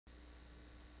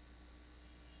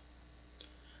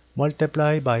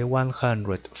Multiply by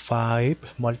 100. 5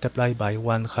 multiplied by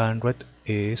 100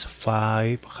 is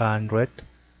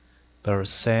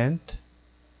 500%.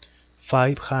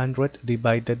 500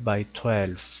 divided by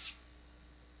 12.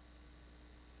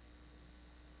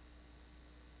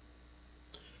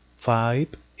 5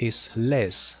 is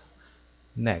less.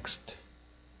 Next.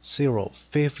 0.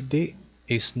 50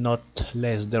 is not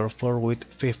less, therefore with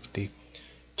 50.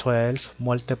 12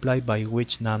 multiplied by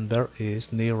which number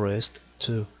is nearest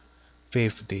to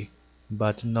 50,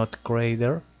 but not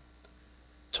greater.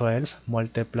 12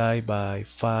 multiplied by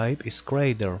 5 is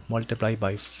greater. Multiplied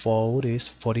by 4 is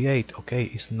 48. Okay,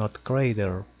 it's not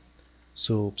greater.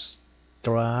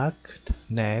 Subtract.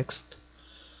 Next.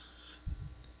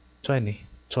 20.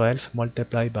 12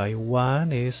 multiplied by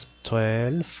 1 is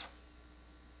 12.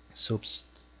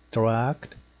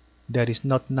 Subtract. There is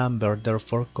not number,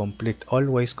 therefore complete.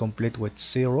 Always complete with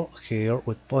 0, here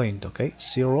with point. Okay,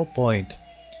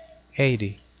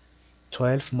 0.80.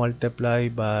 12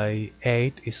 multiplied by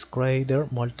 8 is greater.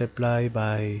 Multiplied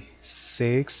by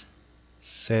 6,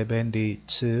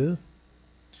 72.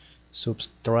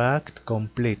 Subtract.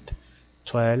 Complete.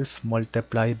 12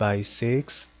 multiplied by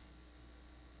 6.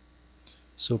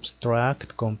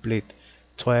 Subtract. Complete.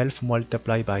 12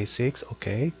 multiplied by 6.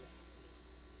 Okay.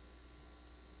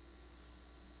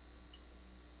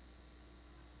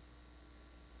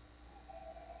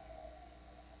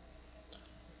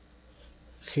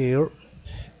 Here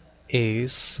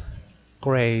is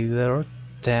greater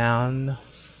than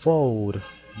 4.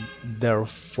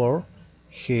 Therefore,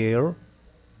 here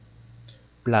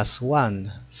plus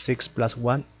 1. 6 plus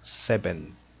 1,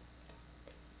 7.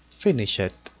 Finish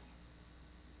it.